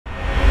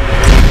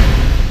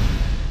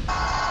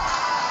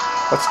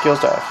What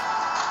skills do I have?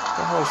 What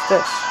the hell is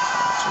this?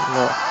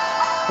 No.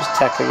 Just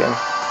attack again.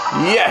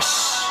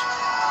 Yes!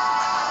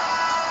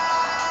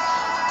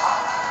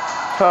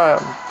 Oh,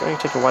 I'm only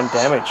taking 1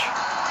 damage.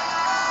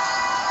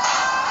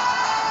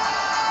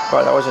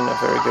 Right, that wasn't a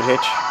very good hit.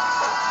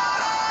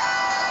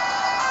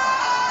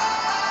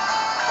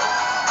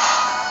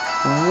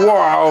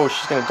 Wow,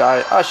 she's gonna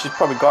die. Oh, she's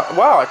probably got...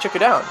 Wow, I took her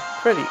down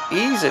pretty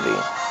easily.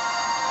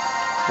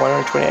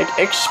 128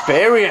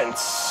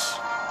 experience.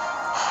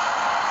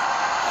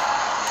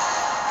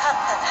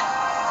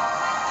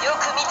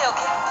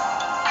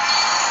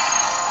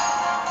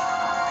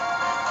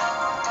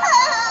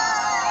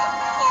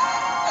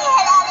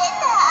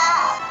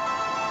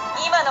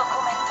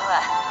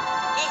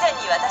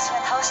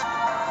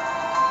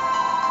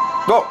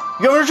 Oh,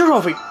 you have your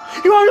trophy!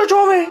 You have your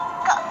trophy!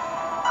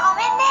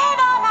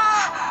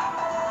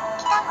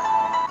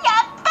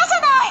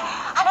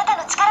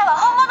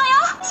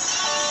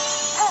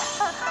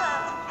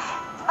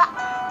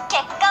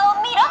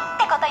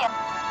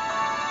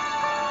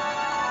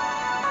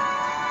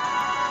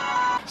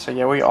 So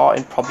yeah, we are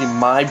in probably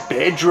my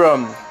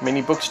bedroom.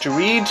 Many books to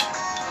read.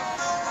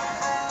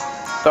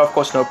 But of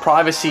course no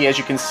privacy. As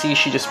you can see,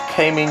 she just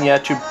came in here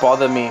to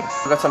bother me.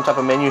 We've got some type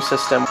of menu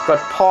system. We've got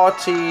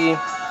party,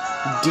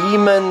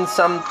 demon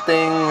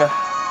something,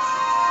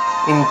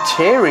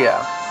 interior.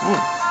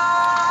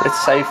 Let's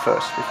save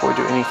first before we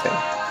do anything.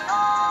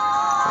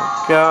 There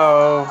we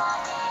go.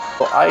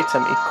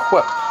 Item,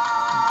 equip,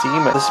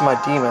 demon. This is my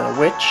demon, a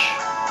witch.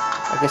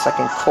 I guess I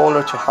can call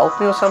her to help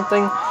me or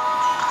something.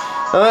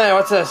 Alright,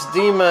 what's this?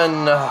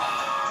 Demon.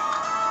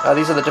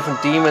 These are the different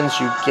demons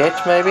you get,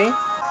 maybe?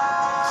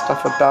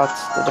 Stuff about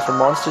the different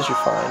monsters you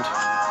find.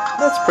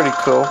 That's pretty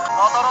cool.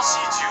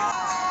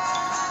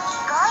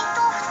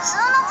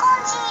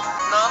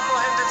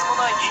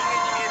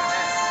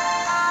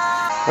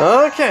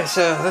 Okay,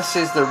 so this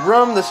is the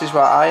room. This is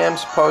where I am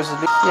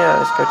supposedly.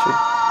 Yeah, let's go to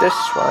this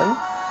one.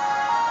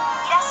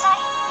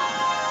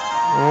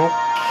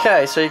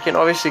 Okay, so you can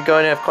obviously go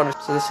and have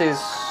conversations. So this is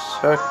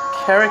her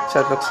character.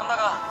 It looks.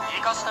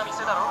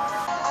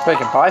 Oh, you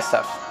can buy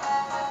stuff.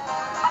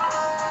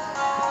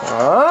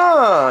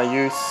 Ah,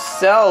 you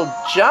sell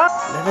junk.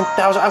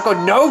 11,000. I've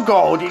got no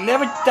gold.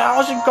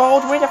 11,000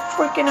 gold. Where the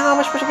freaking hell am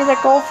I supposed to get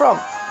that gold from?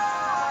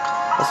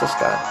 What's this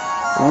guy?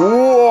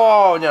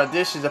 Whoa! Now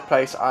this is the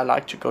place I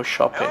like to go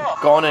shopping.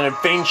 Go on an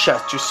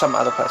adventure to some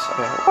other place.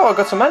 Okay. Oh, I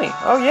got some money.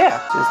 Oh yeah.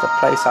 This is the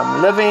place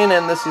I'm living,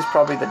 and this is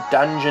probably the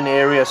dungeon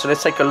area. So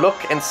let's take a look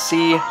and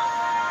see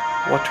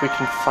what we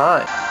can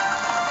find.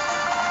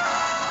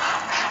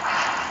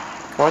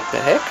 What the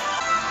heck?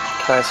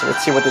 Okay, so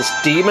let's see what this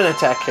demon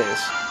attack is.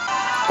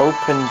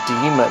 Open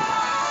demon.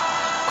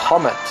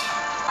 Comet.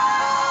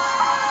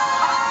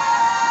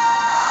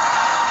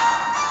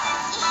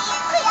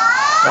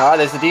 Ah,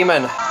 there's the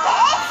demon.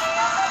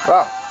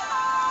 Wow.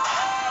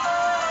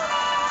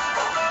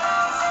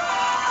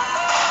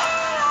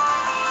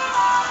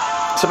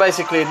 So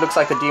basically it looks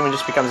like the demon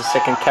just becomes a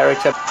second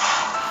character.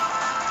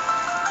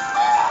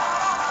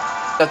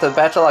 At the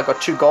battle I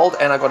got 2 gold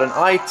and I got an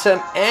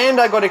item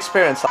and I got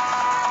experience.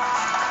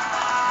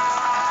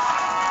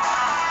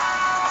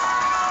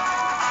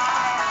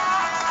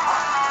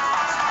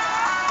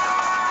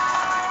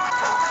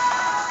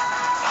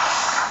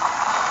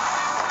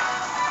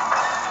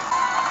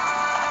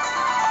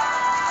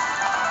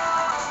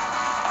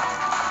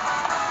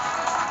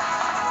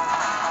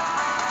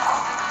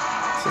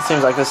 So it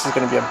seems like this is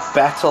going to be a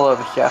battle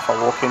over here if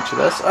I walk into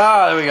this.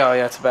 Ah, there we go.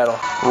 Yeah, it's a battle.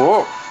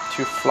 Whoa.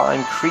 2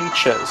 flying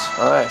creatures.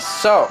 Alright,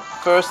 so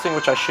first thing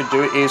which I should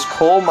do is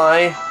call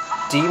my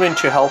demon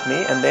to help me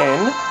and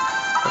then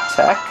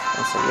attack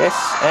and say yes.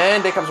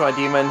 And there comes my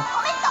demon.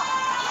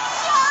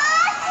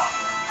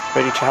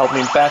 Ready to help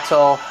me in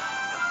battle.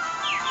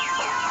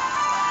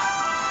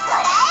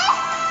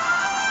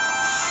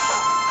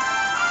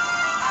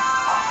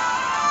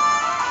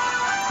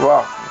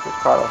 Wow, you did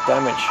quite a lot of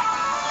damage.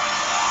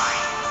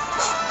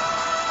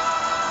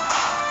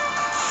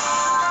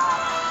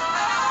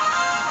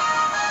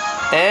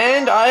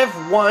 And I have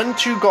 1,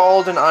 2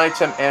 gold, an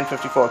item, and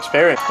 54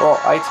 experience. Well,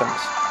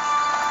 items.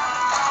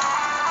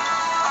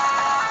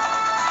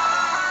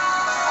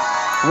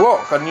 Whoa,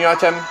 got a new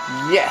item.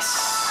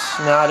 Yes.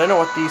 Now, I don't know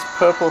what these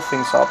purple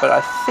things are, but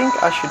I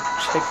think I should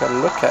take a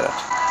look at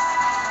it.